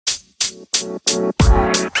Good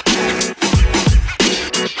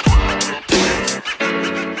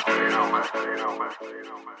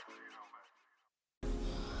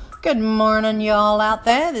morning, y'all out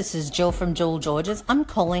there. This is Jill from Jill Georges. I'm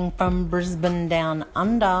calling from Brisbane down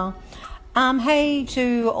under. Hey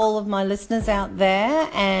to all of my listeners out there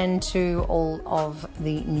and to all of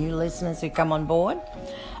the new listeners who come on board.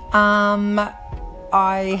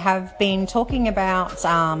 I have been talking about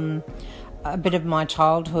a bit of my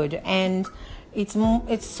childhood, and it's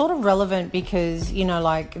sort of relevant because, you know,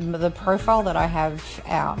 like the profile that I have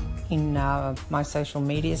out in my social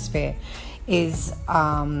media sphere is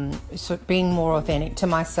sort of being more authentic to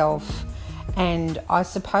myself. And I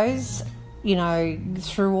suppose, you know,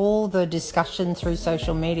 through all the discussion through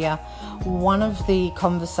social media, one of the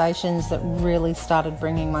conversations that really started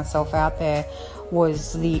bringing myself out there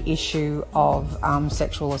was the issue of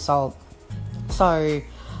sexual assault. So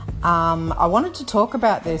I wanted to talk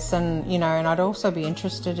about this, and, you know, and I'd also be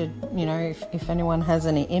interested in, you know, if anyone has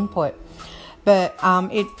any input. But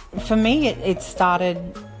for me it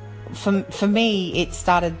started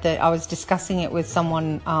that I was discussing it with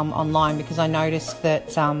someone online, because I noticed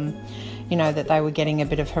that you know, that they were getting a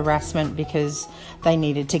bit of harassment because they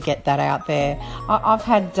needed to get that out there. I've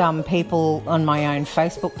had people on my own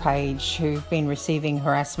Facebook page who've been receiving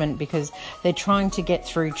harassment because they're trying to get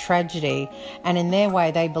through tragedy, and in their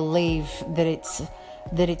way they believe that it's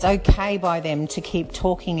okay by them to keep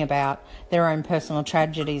talking about their own personal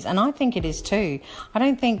tragedies. And I think it is too. I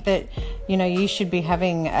don't think that, you know, you should be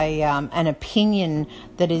having an opinion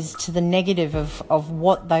that is to the negative of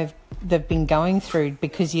what they've been going through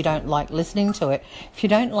because you don't like listening to it. If you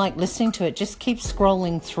don't like listening to it, just keep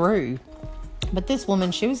scrolling through. But this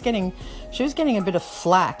woman, she was getting a bit of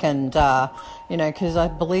flack, and you know, because I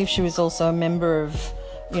believe she was also a member of,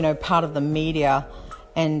 you know, part of the media,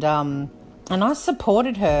 and I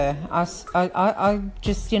supported her. I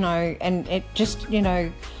just, you know, and it just, you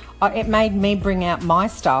know, it made me bring out my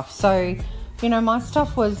stuff. So, you know, my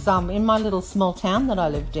stuff was in my little small town that I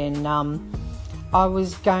lived in. I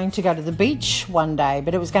was going to go to the beach one day,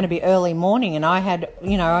 but it was going to be early morning, and I'd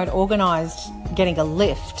organised getting a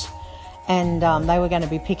lift, and they were going to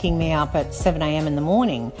be picking me up at 7 a.m. in the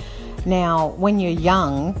morning. Now, when you're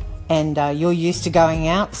young and you're used to going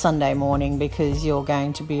out Sunday morning because you're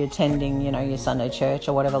going to be attending, you know, your Sunday church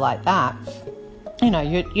or whatever like that, you know,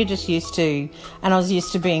 you're just used to, and I was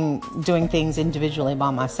used to doing things individually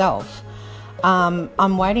by myself.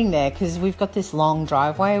 I'm waiting there because we've got this long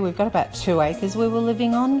driveway. We've got about 2 acres we were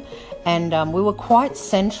living on, and we were quite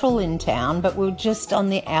central in town, but we were just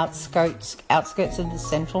on the outskirts of the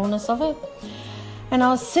centralness of it. And I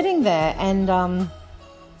was sitting there, and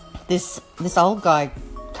this old guy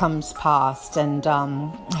comes past, and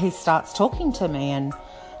he starts talking to me, and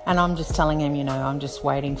I'm just telling him, you know, I'm just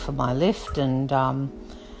waiting for my lift, and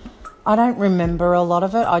I don't remember a lot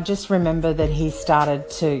of it. I just remember that he started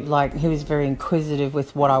to, like, he was very inquisitive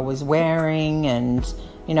with what I was wearing, and,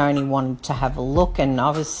 you know, and he wanted to have a look, and I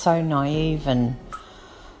was so naive, and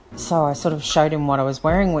so I sort of showed him what I was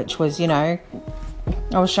wearing, which was, you know,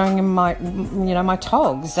 I was showing him my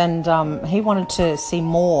togs, and he wanted to see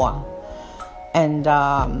more, and,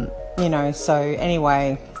 you know, so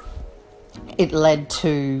anyway, it led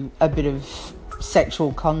to a bit of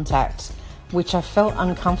sexual contact, which I felt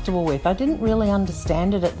uncomfortable with. I didn't really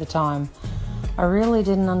understand it at the time. I really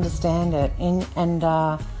didn't understand it.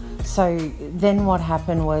 So then what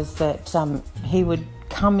happened was that he would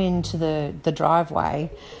come into the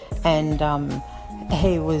driveway, and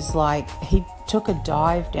he took a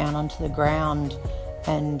dive down onto the ground,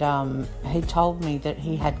 and he told me that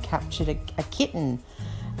he had captured a kitten,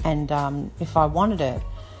 and if I wanted it.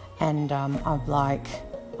 And I'm like,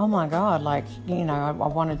 oh my God, like, you know, I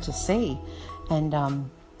wanted to see. And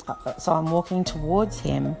so I'm walking towards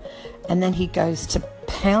him, and then he goes to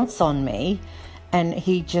pounce on me, and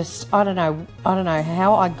he just, I don't know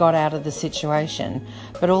how I got out of the situation,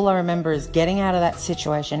 but all I remember is getting out of that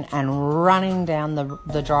situation and running down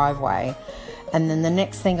the driveway. And then the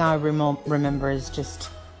next thing I remember is just,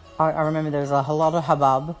 I remember there was a lot of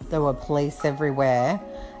hubbub. There were police everywhere,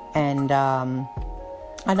 and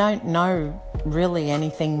I don't know really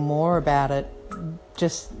anything more about it,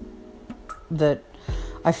 just that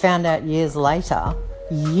I found out years later,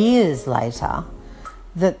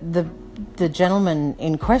 that the gentleman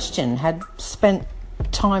in question had spent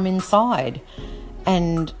time inside.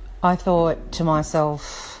 And I thought to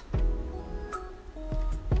myself,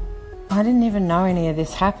 I didn't even know any of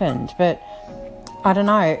this happened. But I don't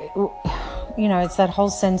know, you know, it's that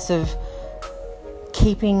whole sense of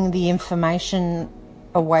keeping the information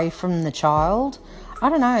away from the child. I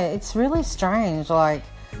don't know, it's really strange. Like,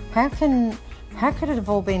 how could it have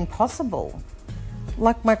all been possible?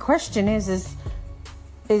 Like, my question is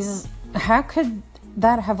how could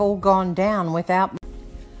that have all gone down without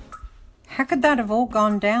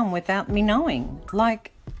me knowing?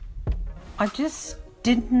 Like, I just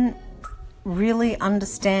didn't really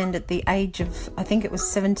understand at the age of, I think it was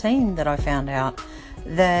 17, that I found out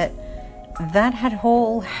that had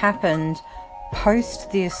all happened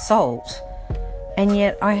post the assault, and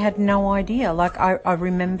yet I had no idea. Like, I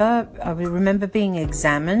remember being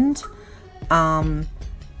examined, and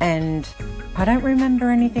I don't remember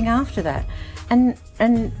anything after that. And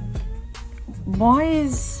why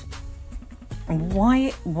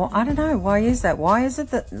I don't know, why is that? Why is it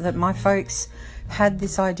that my folks had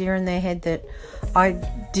this idea in their head that I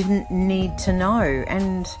didn't need to know?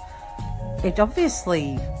 And it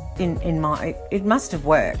obviously, it must have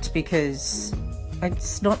worked, because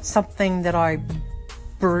it's not something that I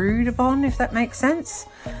brood upon, if that makes sense.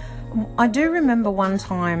 I do remember one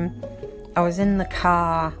time I was in the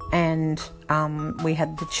car, and we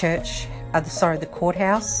had the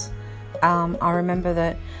courthouse. I remember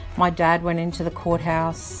that my dad went into the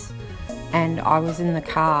courthouse and I was in the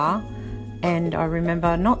car, and I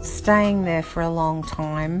remember not staying there for a long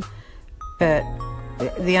time, but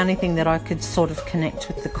the only thing that I could sort of connect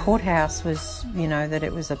with the courthouse was, that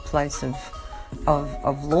it was a place of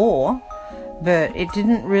law, but it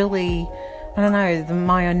didn't really, I don't know,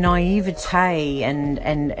 my naivete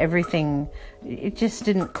and everything, it just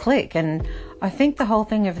didn't click. And I think the whole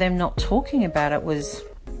thing of them not talking about it was,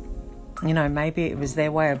 maybe it was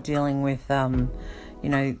their way of dealing with,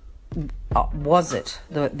 was it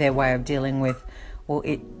their way of dealing with, well,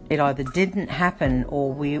 it either didn't happen,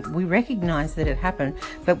 or we recognise that it happened,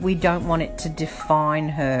 but we don't want it to define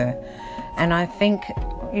her. And I think,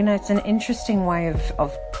 it's an interesting way of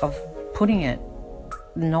putting it,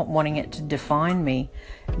 not wanting it to define me,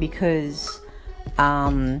 because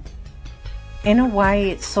in a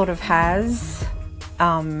way it sort of has.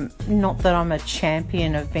 Not that I'm a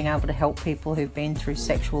champion of being able to help people who've been through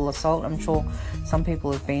sexual assault. I'm sure some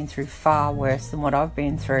people have been through far worse than what I've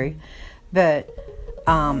been through, but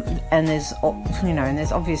and there's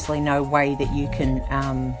obviously no way that you can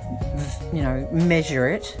measure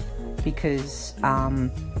it, because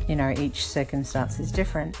each circumstance is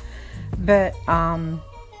different. But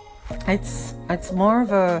it's more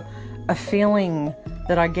of a feeling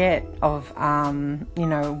that I get of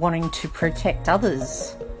wanting to protect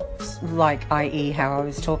others, like, i.e. how I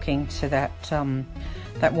was talking to that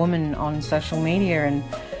woman on social media,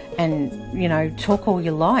 and talk all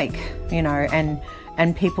you like,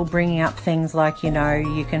 and people bringing up things like, you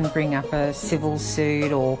can bring up a civil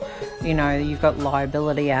suit, or you've got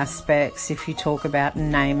liability aspects if you talk about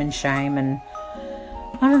name and shame. And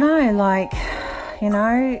I don't know, like,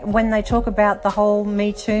 when they talk about the whole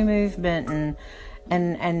Me Too movement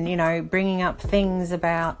and bringing up things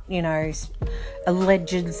about,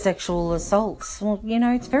 alleged sexual assaults. Well,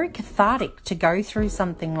 it's very cathartic to go through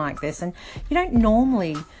something like this, and you don't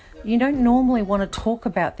normally want to talk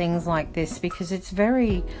about things like this, because it's a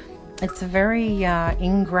very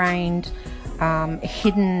ingrained,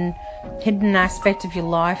 hidden aspect of your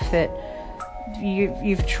life that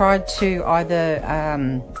you've tried to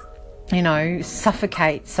either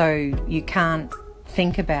suffocate so you can't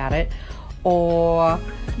think about it, or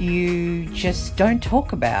you just don't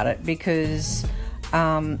talk about it because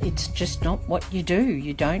it's just not what you do.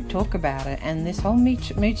 You don't talk about it. And this whole Me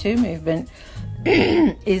Too movement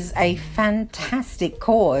is a fantastic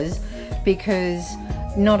cause, because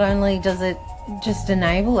not only does it just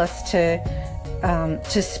enable us to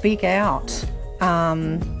speak out,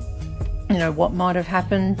 what might have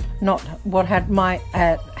happened, not what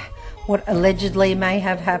what allegedly may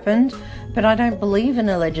have happened. But I don't believe in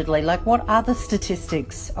allegedly. Like, what are the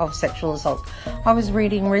statistics of sexual assault? I was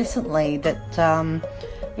reading recently that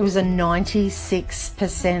it was a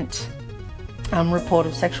 96% report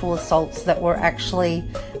of sexual assaults that were actually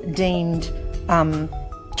deemed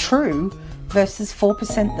true, versus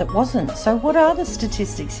 4% that wasn't. So what are the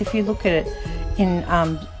statistics, if you look at it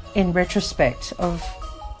in retrospect, of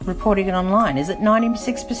reporting it online? Is it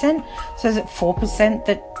 96%? So is it 4%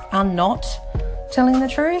 that are not telling the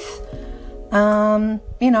truth? And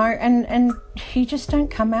you just don't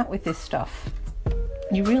come out with this stuff.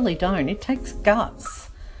 You really don't. It takes guts.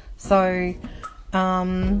 So,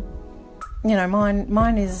 mine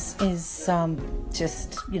is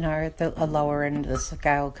just, at a lower end of the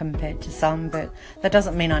scale compared to some, but that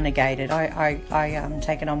doesn't mean I negate it. I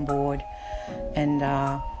take it on board, and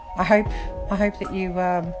I hope that you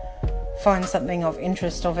find something of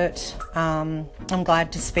interest of it. I'm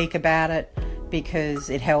glad to speak about it, because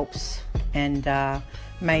it helps, and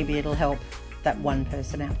maybe it'll help that one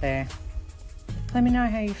person out there. Let me know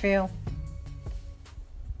how you feel.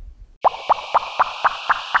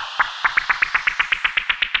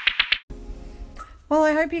 Well,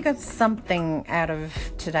 I hope you got something out of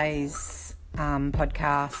today's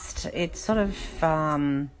podcast. It sort of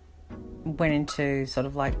went into sort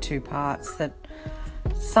of like two parts. That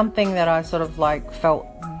something that I sort of like felt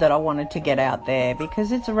that I wanted to get out there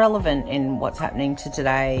because it's relevant in what's happening to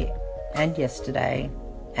today and yesterday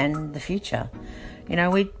and the future. You know,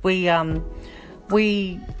 we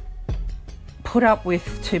put up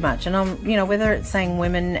with too much, and whether it's saying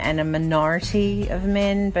women and a minority of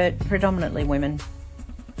men, but predominantly women.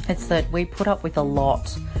 It's that we put up with a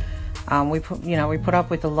lot. We put up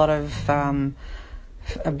with a lot of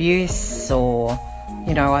abuse, or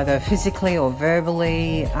either physically or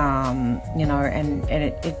verbally, and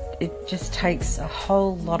it just takes a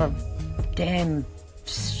whole lot of damn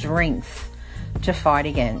strength to fight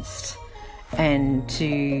against, and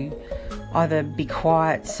to either be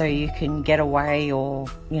quiet so you can get away, or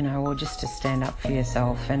just to stand up for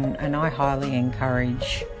yourself. And I highly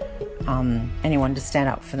encourage anyone to stand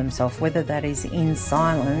up for themselves, whether that is in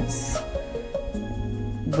silence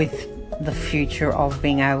with the future of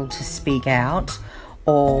being able to speak out,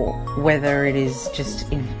 or whether it is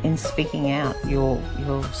just in speaking out your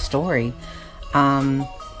story.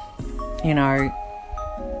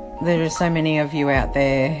 There are so many of you out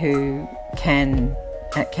there who can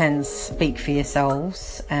speak for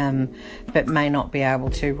yourselves, but may not be able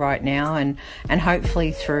to right now, and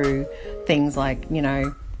hopefully through things like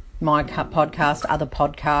my podcast, other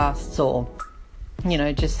podcasts, or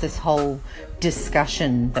just this whole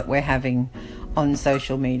discussion that we're having on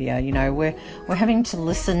social media. We're having to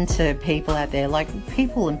listen to people out there, like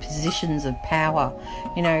people in positions of power.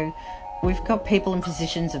 We've got people in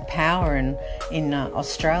positions of power in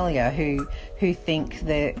Australia who think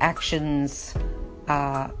their actions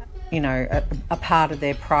are a part of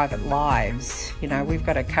their private lives. We've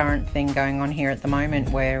got a current thing going on here at the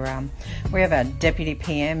moment where we have a deputy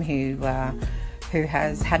PM who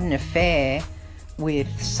has had an affair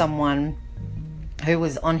with someone who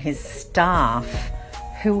was on his staff,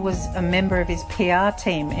 who was a member of his PR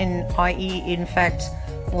team, i.e., in fact,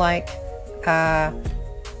 like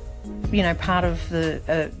part of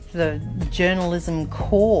the journalism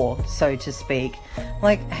core, so to speak.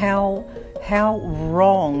 Like how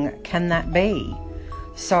wrong can that be?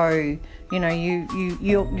 So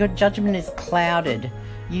your judgment is clouded.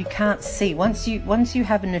 You can't see once you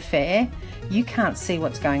have an affair. You can't see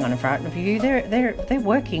what's going on in front of you. They're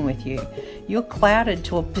working with you. You're clouded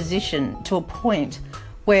to a position, to a point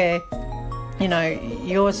where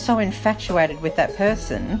you're so infatuated with that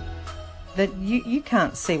person that you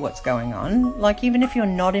can't see what's going on. Like, even if you're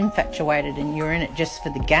not infatuated and you're in it just for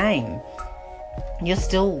the game, you're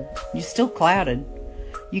still clouded.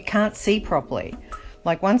 You can't see properly.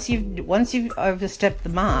 Like, once you've overstepped the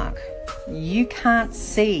mark, you can't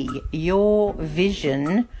see. Your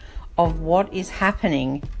vision of what is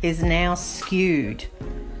happening is now skewed.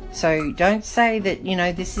 So don't say that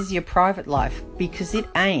this is your private life, because it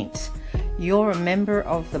ain't. You're a member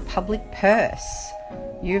of the public purse.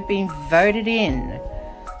 You've been voted in.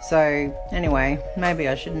 So anyway, maybe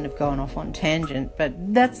I shouldn't have gone off on tangent, but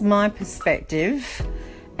that's my perspective,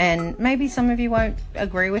 and maybe some of you won't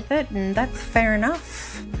agree with it, and that's fair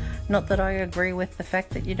enough. Not that I agree with the fact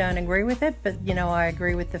that you don't agree with it, but I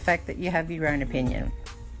agree with the fact that you have your own opinion.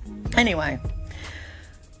 Anyway,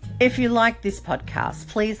 if you like this podcast,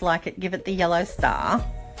 please like it, give it the yellow star.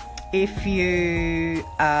 If you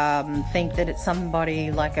think that it's somebody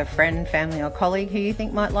like a friend, family or colleague who you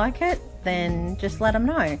think might like it, then just let them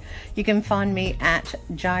know. You can find me at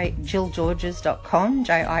jillgeorges.com,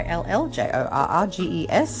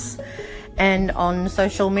 JILLJORRGES, and on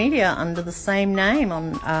social media under the same name,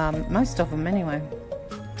 on most of them anyway.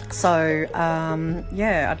 So,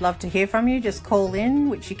 I'd love to hear from you. Just call in,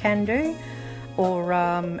 which you can do, or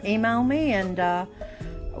email me, and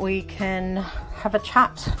we can have a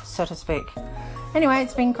chat, so to speak. Anyway,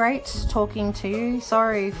 it's been great talking to you.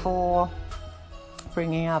 Sorry for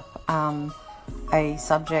bringing up a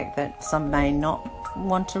subject that some may not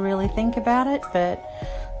want to really think about it, but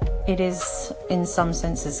it is in some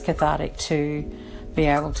senses cathartic to be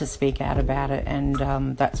able to speak out about it, and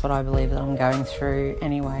that's what I believe that I'm going through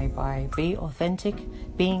anyway, by being authentic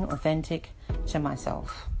to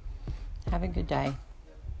myself. Have a good day.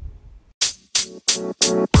 You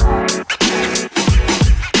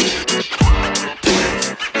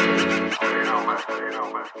know, man.